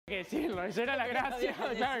decirlo, eso era la gracia.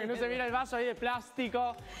 Claro, que no se viera el vaso ahí de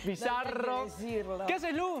plástico, bizarro. No, decirlo. ¿Qué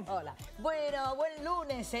haces, Lu? Hola. Bueno, buen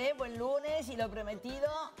lunes, buen lunes y lo prometido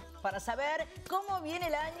para saber cómo viene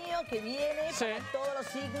el año que viene para todos los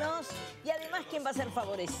signos y además quién va a ser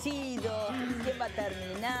favorecido, quién va a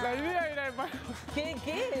terminar. La idea era...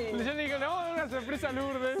 ¿Qué? Yo le digo, le vamos a dar una sorpresa a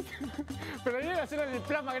Lourdes. Pero la idea era hacerlo en el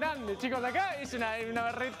plasma grande, chicos. Acá es una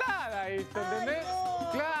berretada esto, ¿entendés?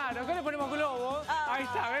 No. Claro, acá le ponemos globos. Ahí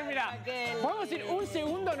está, ven, mirá. Vamos a ir un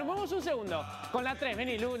segundo, nos movemos un segundo. Con la 3,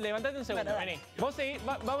 vení, Lu, levantate un segundo, vení. Vos seguís,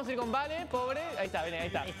 vamos a ir con Vale, pobre. Ahí está, vení, ahí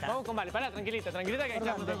está. Vamos con Vale, pará, tranquilita, que ahí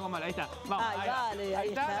está, con Vale, ahí está. Vamos, ahí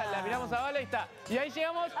está. La miramos a Vale, ahí está. Y ahí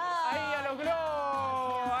llegamos, ahí a los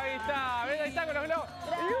globos. Ahí está, ven, ahí está con los globos.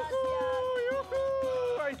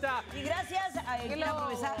 Ahí está. Y gracias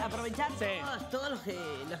a aprovechar todos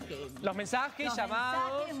los mensajes,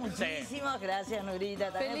 llamados. Muchísimas gracias,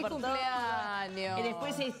 Nurita. Feliz cumpleaños. Y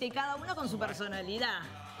después cada uno con su personalidad.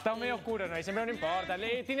 Está medio oscuro, ¿no? Y siempre no importa.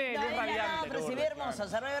 Tiene luz radiante. No, pero se ve hermoso,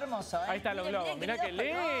 se ve hermoso. Ahí están los globos. Mirá qué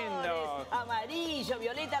lindo. Amarillo,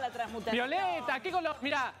 violeta, la transmutación. Violeta, ¿qué color?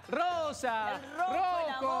 Mirá, rosa,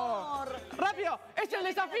 rojo. ¡Rápido! ¡Es el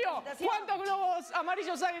desafío! ¿Cuántos globos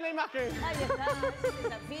amarillos hay en la imagen? Ahí está, es el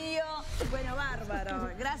desafío. Bueno, bárbaro.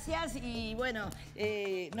 Gracias y bueno,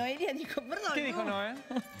 Noelia dijo, perdón. ¿Qué dijo Noé?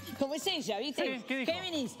 Como es ella, ¿viste? Sí, ¿qué dijo?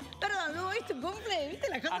 Géminis. Perdón, Lu, ¿es tu cumple? ¿Viste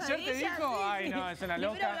la cara de ella? ¿Ayer te dijo? Sí, Ay, no, es una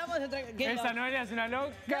loca. Esa Noelia es una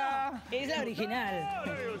loca. No, es la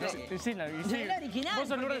original. Sí, la original. Es la original. ¿Vos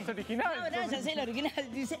sos Lourdes original? No, ya sé la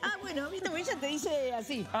original. Dice, bueno, viste, porque ella te dice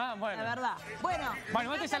así. Bueno. La verdad. Bueno,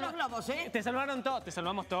 los globos, te saludaron todos, te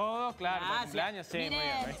saludamos todos, claro. Por cumpleaños, sí, miren, muy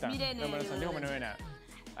bien, ahí está. Miren no me lo salió porque no ve nada.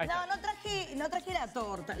 No traje la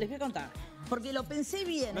torta, les voy a contar. Porque lo pensé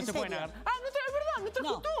bien, no se puede negar. No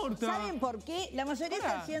trajo torta. ¿Saben por qué? La mayoría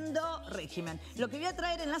está haciendo régimen. Lo que voy a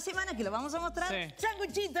traer en la semana, que lo vamos a mostrar,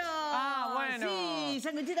 sanguchitos. Bueno. Sí,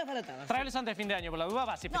 sanguchitos para todos. Traerlos antes de fin de año, por la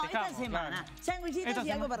duda, si festejamos. Esta semana. Sanguchitos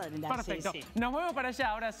y algo para brindar. Perfecto. Nos movemos para allá,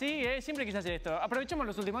 ahora sí, siempre quise hacer esto. Aprovechemos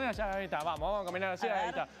los últimos días, ya, ahí está, vamos a caminar así, ahí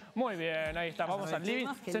está. Muy bien, ahí está, vamos al living.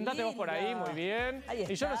 Sentate vos por ahí, muy bien.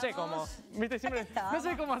 Y yo no sé cómo, viste, siempre, no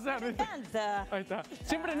sé cómo hacer. Me encanta. Ahí está.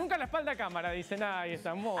 Siempre nunca la espalda a cámara, dicen, ahí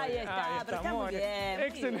está, muy bien. Ahí está, pero está muy bien.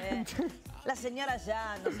 Excelente. Las señoras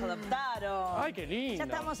ya nos adoptaron. Ay, qué lindo. Ya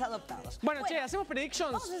estamos adoptados. Bueno, che, ¿hacemos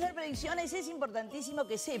predictions? Vamos a hacer predicciones. Es importantísimo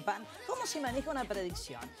que sepan cómo se maneja una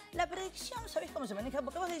predicción. La predicción, ¿sabés cómo se maneja?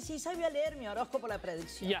 Porque vos decís, voy a leer mi horóscopo la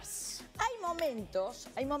predicción. Yes.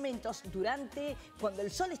 Hay momentos durante cuando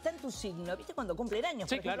el sol está en tu signo, ¿viste? Cuando cumplen años.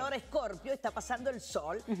 Por ejemplo, ahora Escorpio está pasando el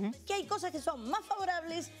sol, que hay cosas que son más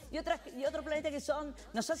favorables y otro planeta que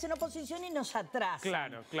nos hacen oposición y nos atrasan.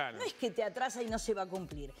 Claro. No es que te atrasa y no se va a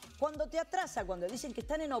cumplir. Cuando te atrasa, cuando dicen que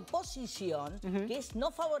están en oposición, que es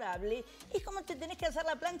no favorable, es como te tenés que hacer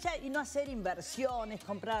la plancha y no hacer inversiones,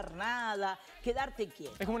 comprar nada, quedarte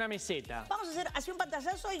quieto. Es como una meseta. Vamos a hacer un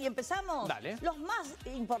pantallazo y empezamos. Dale. Los más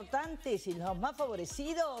importantes y los más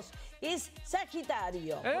favorecidos es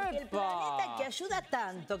Sagitario. Porque el planeta que ayuda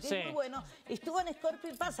tanto, que es muy bueno, estuvo en Escorpio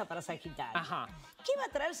y pasa para Sagitario. ¿Qué va a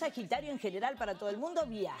traer Sagitario en general para todo el mundo?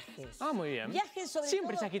 Viajes. Muy bien. Viajes sobre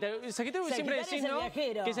siempre todo... Sagitario siempre decís, ¿no?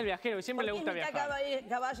 Que es el viajero y siempre le gusta viajar.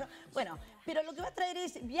 Caballo. Bueno, pero lo que va a traer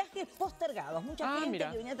es viajes postergados. Mucha gente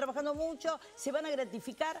que venía trabajando mucho se van a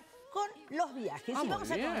gratificar con los viajes. Y vamos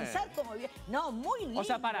a comenzar como viaje. No, muy lindo. O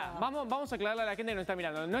sea, vamos a aclararle a la gente que nos está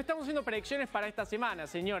mirando. No estamos haciendo predicciones para esta semana,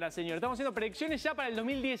 señora. Estamos haciendo predicciones ya para el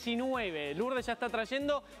 2019. Lourdes ya está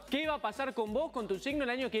trayendo qué va a pasar con vos, con tu signo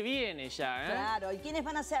el año que viene ya. Claro, y quiénes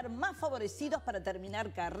van a ser más favorecidos para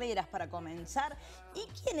terminar carreras, para comenzar, y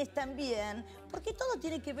quiénes también, porque todo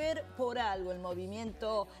tiene que ver por algo, el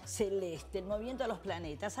movimiento celeste, el movimiento de los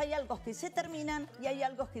planetas. Hay algo que se terminan y hay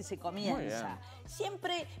algo que se comienza.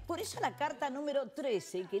 Siempre, por eso la carta número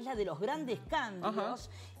 13, que es la de los grandes cambios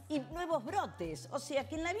y nuevos brotes. O sea,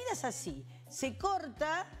 que en la vida es así, se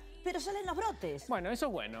corta, pero salen los brotes. Bueno, eso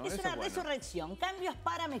es bueno. Es una resurrección, cambios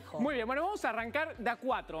para mejor. Muy bien, bueno, vamos a arrancar de a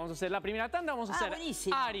 4. Vamos a hacer la primera tanda, vamos a hacer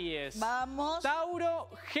Aries, Tauro,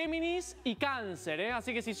 Géminis y Cáncer.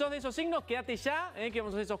 Así que si sos de esos signos, quédate ya, que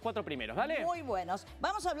vamos a hacer esos 4 primeros, ¿dale? Muy buenos.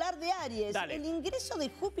 Vamos a hablar de Aries. Dale. El ingreso de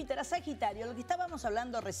Júpiter a Sagitario, lo que estábamos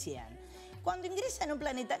hablando recién. Cuando ingresa en un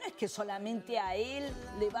planeta, no es que solamente a él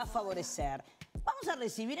le va a favorecer. Vamos a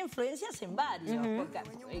recibir influencias en varios,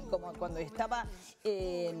 porque como cuando estaba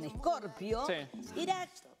en Escorpio, era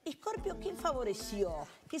Escorpio quien favoreció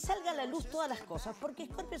que salga a la luz todas las cosas, porque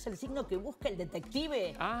Escorpio es el signo que busca el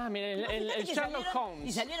detective. Miren, el Sherlock Holmes.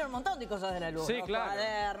 Y salieron un montón de cosas de la luz, los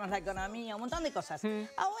cuadernos, la economía, un montón de cosas.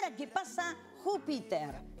 Ahora, ¿qué pasa?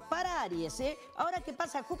 Júpiter para Aries, ahora que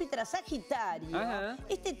pasa Júpiter a Sagitario,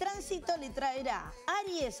 este tránsito le traerá a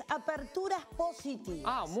Aries aperturas positivas.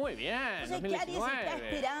 Ah, muy bien. O sea que Aries está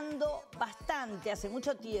esperando bastante hace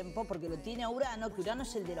mucho tiempo porque lo tiene a Urano, que Urano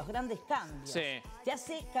es el de los grandes cambios. Sí. Te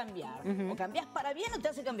hace cambiar. O cambiás para bien o te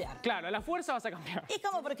hace cambiar. Claro, a la fuerza vas a cambiar. Es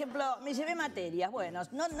como, por ejemplo, me llevé materias. Bueno,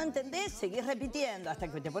 no entendés, seguís repitiendo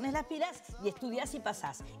hasta que te pones las pilas y estudiás y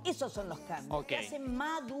pasás. Esos son los cambios. Te hacen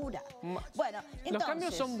madurar. Bueno, entonces... Los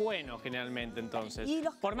cambios son buenos generalmente, entonces.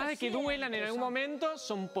 Por más de que duelan en algún momento,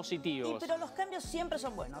 son positivos. Pero los cambios siempre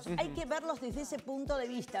son buenos. Hay que verlos desde ese punto de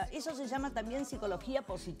vista. Eso se llama también psicología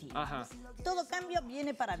positiva. Todo cambio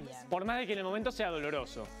viene para bien. Por más de que en el momento sea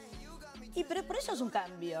doloroso. Pero por eso es un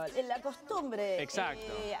cambio, la costumbre.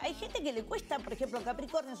 Exacto. Hay gente que le cuesta, por ejemplo,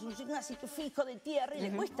 Capricornio es un signo así que fijo de tierra y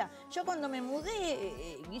le cuesta. Yo cuando me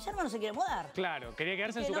mudé, Guillermo no se quiere mudar. Claro, quería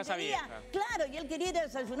quedarse en su casa vieja. Claro, y él quería ir a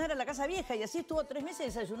desayunar a la casa vieja y así estuvo 3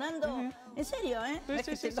 meses desayunando. En serio, ¿eh?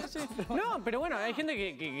 Sí. No, pero bueno, hay gente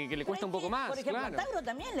que le cuesta un poco más. Por ejemplo, a Tauro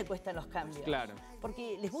también le cuestan los cambios. Claro.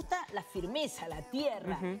 Porque les gusta la firmeza, la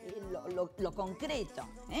tierra, lo concreto.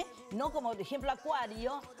 No como, por ejemplo,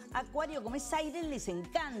 Acuario. Acuario, como es aire, les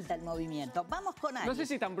encanta el movimiento. Vamos con Aries. No sé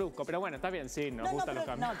si tan brusco, pero bueno, está bien, sí, nos gustan los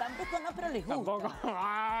cambios. No, tampoco no, pero les gusta. Tampoco.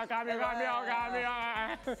 Cambio.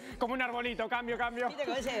 Como un arbolito, cambio. ¿Viste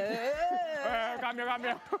cómo ese?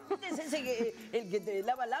 Cambio. ¿Es ese el que te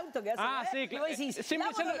lava el auto que hace? Sí,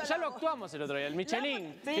 claro. Ya lo actuamos el otro día, el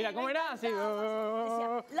Michelin. Sí, Mira, ¿cómo era? Sí.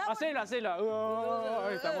 Hacelo.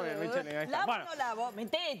 Está muy bien, Michelin. Ahí está. ¿Lavo o no lavo?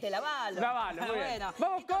 Metete, lavalo. Lavalo, muy bien. Bueno,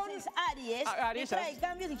 vamos entonces, con... Aries trae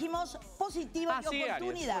cambios, dijimos, positivos y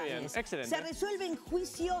oportunidades. Muy bien, excelente. Se resuelven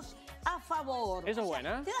juicios a favor. Eso es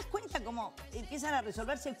bueno. ¿Te das cuenta cómo empiezan a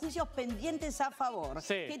resolverse juicios pendientes a favor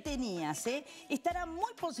que tenías? Estarán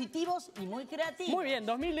muy positivos y muy creativos. Muy bien,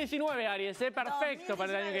 2019, Aries, perfecto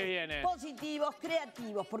para el año que viene. Positivos,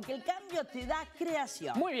 creativos, porque el cambio te da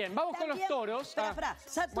creación. Muy bien, vamos con los toros. Espera,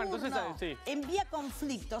 Saturno envía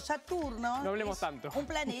conflictos. Saturno no hablemos tanto. Un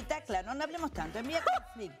planeta, claro, no hablemos tanto. Envía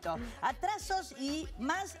conflictos, atrasos y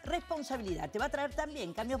más responsabilidad. Te va a traer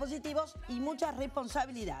también cambios positivos y muchas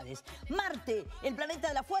responsabilidades. Marte, el planeta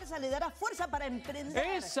de la fuerza, le dará fuerza para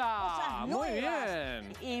emprender cosas nuevas. Muy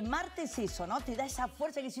bien. Y Marte es eso, ¿no? Te da esa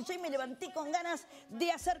fuerza que si hoy me levanté con ganas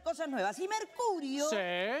de hacer cosas nuevas. Y Mercurio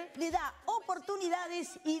le da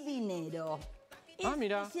oportunidades y dinero.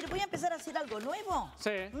 Mira. Es decir, voy a empezar a hacer algo nuevo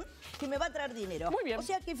que me va a traer dinero. Muy bien. O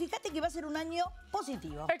sea que fíjate que va a ser un año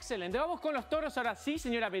positivo. Excelente. Vamos con los toros ahora sí,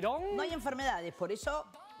 señora Perón. No hay enfermedades, por eso...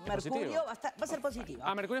 Mercurio va a ser positivo.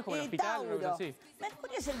 Mercurio es como el hospital. Tauro.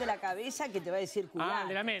 Mercurio es el de la cabeza que te va a decir cuidate. El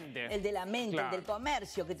de la mente. El de la mente, el del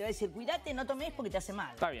comercio que te va a decir cuídate, no tomes porque te hace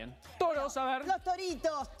mal. Está bien. Toros, a ver. Los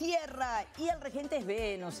toritos, tierra y el regente es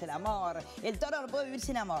Venus, el amor. El toro no puede vivir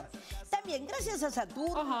sin amor. También, gracias a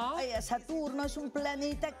Saturno, Saturno es un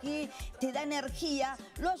planeta que te da energía,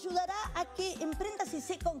 lo ayudará a que emprendas y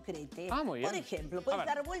se concrete. Muy bien. Por ejemplo, puedes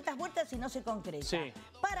dar vueltas y no se concreta.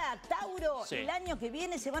 Para Tauro, el año que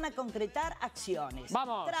viene se van a concretar acciones.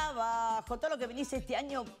 Vamos. Trabajo, todo lo que venís este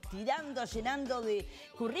año tirando, llenando de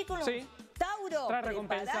currículum. Tauro, trae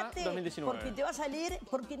recompensa 2019. Porque te va a salir,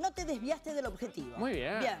 porque no te desviaste del objetivo. Muy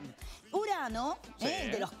bien. Bien. Urano,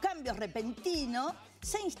 de los cambios repentinos,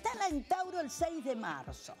 se instala en Tauro el 6 de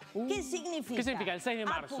marzo. ¿Qué significa? ¿Qué significa el 6 de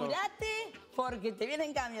marzo? Apurate porque te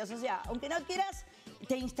vienen cambios. O sea, aunque no quieras,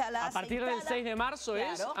 te instalas. A partir del 6 de marzo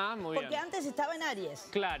es... muy bien. Porque antes estaba en Aries.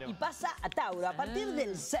 Claro. Y pasa a Tauro. A partir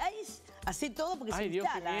del 6... Hace todo porque se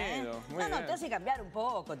instala, te hace cambiar un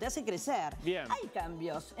poco, te hace crecer. Bien. Hay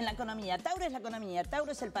cambios en la economía. Tauro es la economía,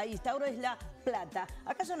 Tauro es el país, Tauro es la plata.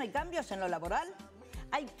 ¿Acaso no hay cambios en lo laboral?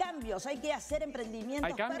 Hay cambios, hay que hacer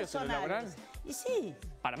emprendimientos personales. ¿Hay cambios en lo laboral? Y sí.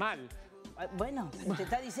 Para mal. Bueno, te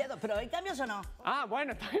está diciendo, ¿pero hay cambios o no?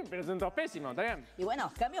 Bueno, está bien, pero son todos pésimos, está bien. Y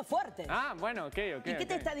bueno, cambios fuertes. Bueno, ok. ¿Y qué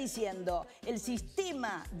te está diciendo? El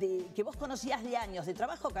sistema que vos conocías de años de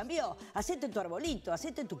trabajo cambió. Hacete tu arbolito,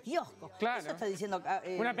 hacete tu kiosco. Claro. Eso está diciendo...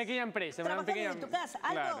 una pequeña empresa, una pequeña... en tu casa,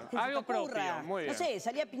 algo que se te ocurra. Muy bien. No sé,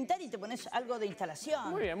 salí a pintar y te pones algo de instalación.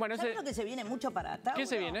 Muy bien, bueno, ¿Sabes lo que se viene mucho para Tauro? ¿Qué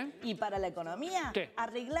se viene? Y para la economía. ¿Qué?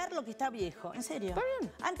 Arreglar lo que está viejo, en serio. Está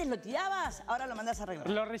bien. Antes lo tirabas, ahora lo mandás a arreglar.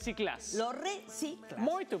 Lo reciclás. lo reciclas.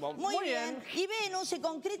 Muy bien. Y Venus se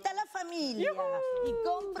concreta la familia y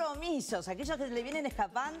compromisos. Aquellos que le vienen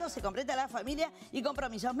escapando, se concreta la familia y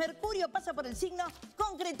compromisos. Mercurio pasa por el signo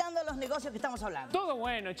concretando los negocios que estamos hablando. Todo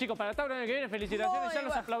bueno, chicos. Para el año que viene, felicitaciones. Ya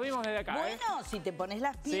los aplaudimos desde acá. Bueno, si te pones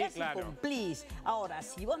las pilas Sí, claro. y cumplís. Ahora,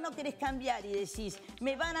 si vos no querés cambiar y decís,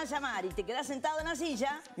 me van a llamar y te quedás sentado en la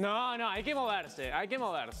silla... No, hay que moverse, hay que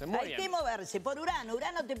moverse. Muy bien. Hay que moverse por Urano.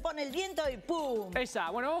 Urano te pone el viento y ¡pum! Esa.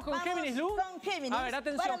 Bueno, vamos con Géminis, Lu. Con Géminis. A ver,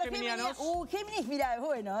 atención, geminianos. Géminis, mira, es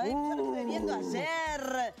bueno, ¿eh? Yo lo estuve viendo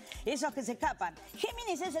ayer. Esos que se escapan.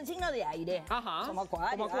 Géminis es el signo de aire. Ajá. Como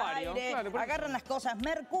Acuario. Aire. Claro, agarran las cosas.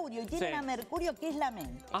 Mercurio. Y tienen a Mercurio, que es la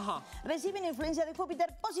mente. Ajá. Reciben influencia de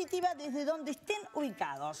Júpiter positiva desde donde estén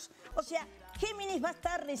ubicados. O sea, Géminis va a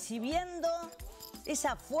estar recibiendo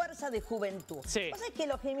esa fuerza de juventud. Sí. Pasa que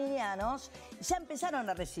los geminianos ya empezaron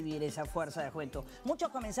a recibir esa fuerza de juventud. Muchos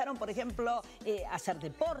comenzaron, por ejemplo, a hacer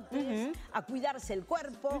deportes, a cuidarse el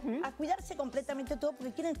cuerpo, a cuidarse completamente todo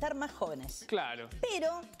porque quieren estar más jóvenes. Claro.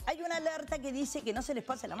 Pero hay una alerta que dice que no se les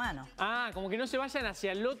pase la mano. Ah, como que no se vayan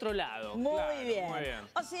hacia el otro lado. Muy Claro, bien. Muy bien.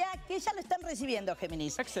 O sea, que ya lo están recibiendo,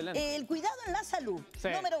 Géminis. Excelente. El cuidado en la salud,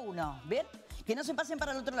 número 1, ¿bien? Que no se pasen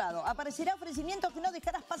para el otro lado. Aparecerá ofrecimientos que no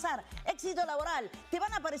dejarás pasar. Éxito laboral. Te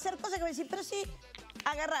van a aparecer cosas que vas a decir, pero sí,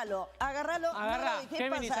 agárralo, Agarrá, no lo dejes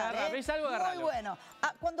Géminis, pasar. agarrá. ¿Ves algo? Agárralo. Muy bueno.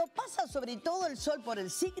 Cuando pasa sobre todo el sol por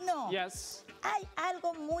el signo, hay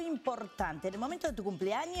algo muy importante. En el momento de tu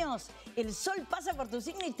cumpleaños, el sol pasa por tu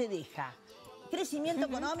signo y te deja crecimiento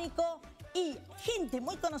económico y gente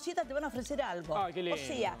muy conocida te van a ofrecer algo. Ay, qué lindo. O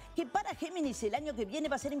sea, que para Géminis el año que viene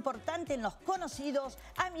va a ser importante en los conocidos,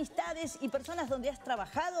 amistades y personas donde has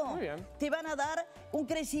trabajado. Muy bien. Te van a dar un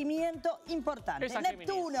crecimiento importante. Esa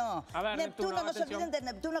Neptuno. A ver, Neptuno, no se olviden de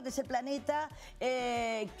Neptuno, que es el planeta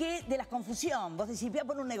que de la confusión. Vos decís, voy a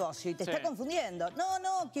poner un negocio y te está confundiendo.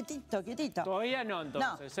 No, quietito. Todavía no,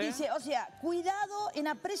 entonces. No, dice, o sea, cuidado en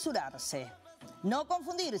apresurarse. No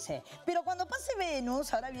confundirse. Pero cuando pase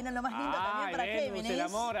Venus, ahora viene lo más lindo también para Venus, Géminis. el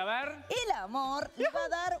amor, a ver. El amor le va a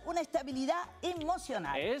dar una estabilidad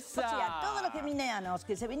emocional. ¡Esa! O sea, todos los geminianos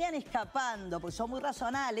que se venían escapando, pues son muy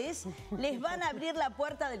racionales, les van a abrir la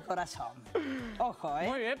puerta del corazón. Ojo, ¿eh?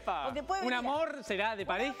 Muy bien, pa. ¿Un amor será de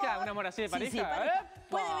pareja? ¿Un amor así de pareja? Sí, pareja.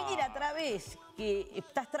 Puede venir a través que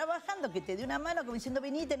estás trabajando, que te dé una mano como diciendo,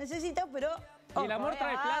 vení, te necesito, pero... ¿Y el amor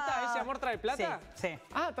trae plata? ¿Ese amor trae plata? Sí.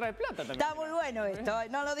 Ah, trae plata también. Está muy bueno esto,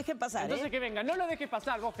 no lo dejen pasar. Entonces que venga, no lo dejes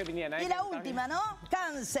pasar vos, geminiana. Y la última, ¿no?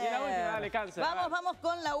 Cáncer. Y la última, dale, Cáncer. Vamos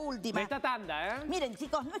con la última. De esta tanda, ¿eh? Miren,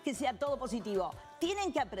 chicos, no es que sea todo positivo.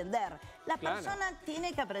 Tienen que aprender. La persona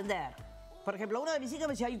tiene que aprender. Por ejemplo, uno de mis hijos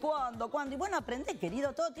me decía, ¿y cuándo? ¿Cuándo? Y bueno, aprende,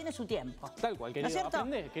 querido, todo tiene su tiempo. Tal cual, querido. ¿No es cierto?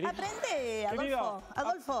 Aprende, querido. Aprende, Adolfo. Querido.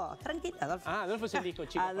 Adolfo, tranquilo, Adolfo. Ah, Adolfo es el hijo,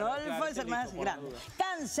 chico. Adolfo es el más grande.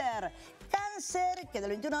 Cáncer. Cáncer, que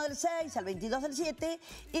del 21 del 6 al 22 del 7,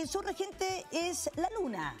 su regente es la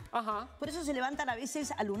luna. Ajá. Por eso se levantan a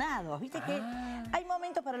veces alunados. Viste que hay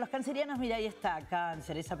momentos para los cancerianos, mira, ahí está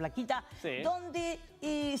Cáncer, esa plaquita, donde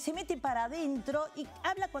se mete para adentro y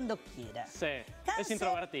habla cuando quiera. Sí, Cáncer, es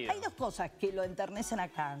introvertido. Hay dos cosas que lo enternecen a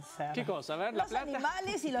Cáncer. ¿Qué cosa? A ver, la los plata.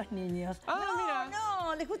 animales y los niños. Mira.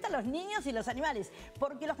 No, les gustan los niños y los animales,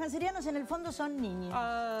 porque los cancerianos en el fondo son niños.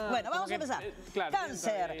 Bueno, vamos a empezar. Claro,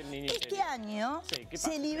 Cáncer, este año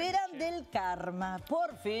se liberan del karma,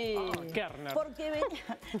 por fin. Porque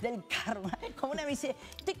venía del karma. Como una me dice,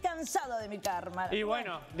 estoy cansado de mi karma. Y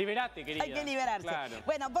bueno, liberate, querida. Hay que liberarse. Claro.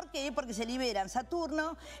 Bueno, ¿por qué? Porque se liberan.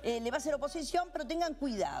 Saturno le va a hacer oposición, pero tengan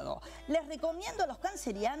cuidado. Les recomiendo a los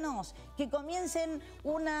cancerianos que comiencen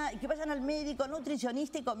que vayan al médico,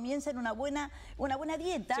 nutricionista y comiencen una buena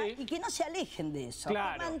dieta y que no se alejen de eso.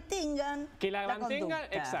 Claro. Que mantengan la conducta.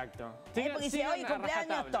 Exacto. Porque si hoy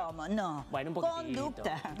cumpleaños tomo. No. Bueno, un poquitito.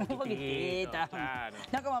 Conducta. Un poquitito. Claro.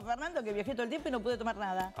 No como Fernando, que viajé todo el tiempo y no pude tomar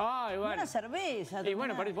nada. Ay, bueno. Una cerveza. Y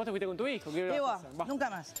bueno, vos te fuiste con tu hijo. Nunca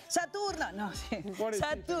más. Saturno. No, sí.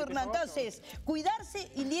 Saturno. Entonces,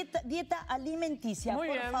 cuidarse y dieta alimenticia,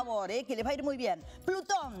 por favor, que les va a ir muy bien.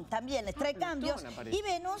 Plutón también les trae cambios. Y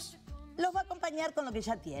Venus los va a acompañar con lo que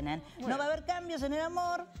ya tienen. No va a haber cambios en el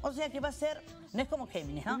amor, o sea que va a ser, no es como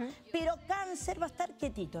Géminis, ¿no? Pero Cáncer va a estar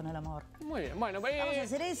quietito en el amor. Muy bien, bueno, vamos a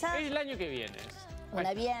hacer esa. Es el año que viene.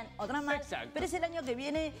 Una bien, otra más. Exacto. Pero es el año que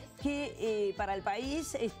viene que para el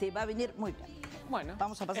país va a venir muy bien. Bueno.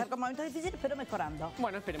 Vamos a pasar con momentos difíciles, pero mejorando.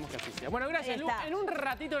 Bueno, esperemos que así sea. Bueno, gracias, Lu. En un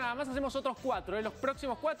ratito nada más hacemos otros 4, los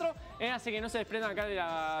próximos 4. Así que no se desprendan acá de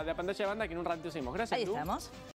la pantalla de banda, que en un ratito seguimos. Gracias, Lu. Ahí estamos.